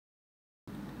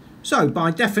So by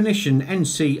definition,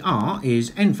 nCr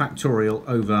is n factorial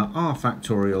over r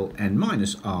factorial n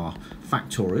minus r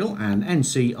factorial, and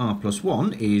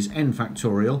nCr+1 is n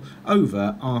factorial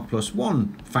over r plus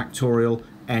 1 factorial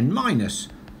n minus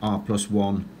r plus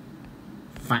 1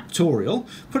 factorial.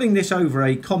 Putting this over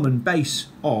a common base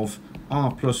of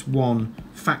r plus 1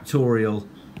 factorial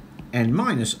n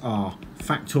minus r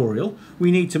factorial, we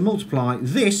need to multiply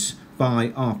this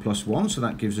by r plus 1, so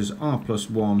that gives us r plus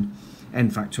 1 n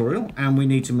factorial, and we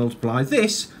need to multiply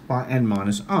this by n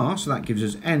minus r, so that gives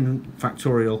us n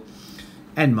factorial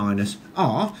n minus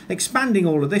r. Expanding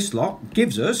all of this lot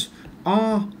gives us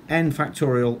r n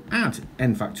factorial add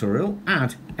n factorial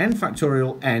add n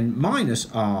factorial n minus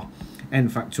r n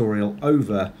factorial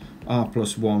over r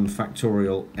plus 1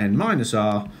 factorial n minus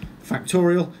r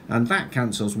factorial, and that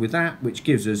cancels with that, which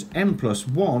gives us n plus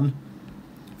 1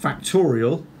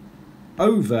 factorial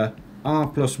over r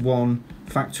plus 1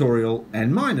 factorial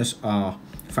n minus r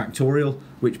factorial,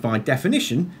 which by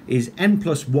definition is n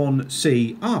plus 1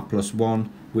 c r plus 1,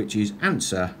 which is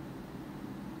answer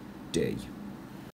D.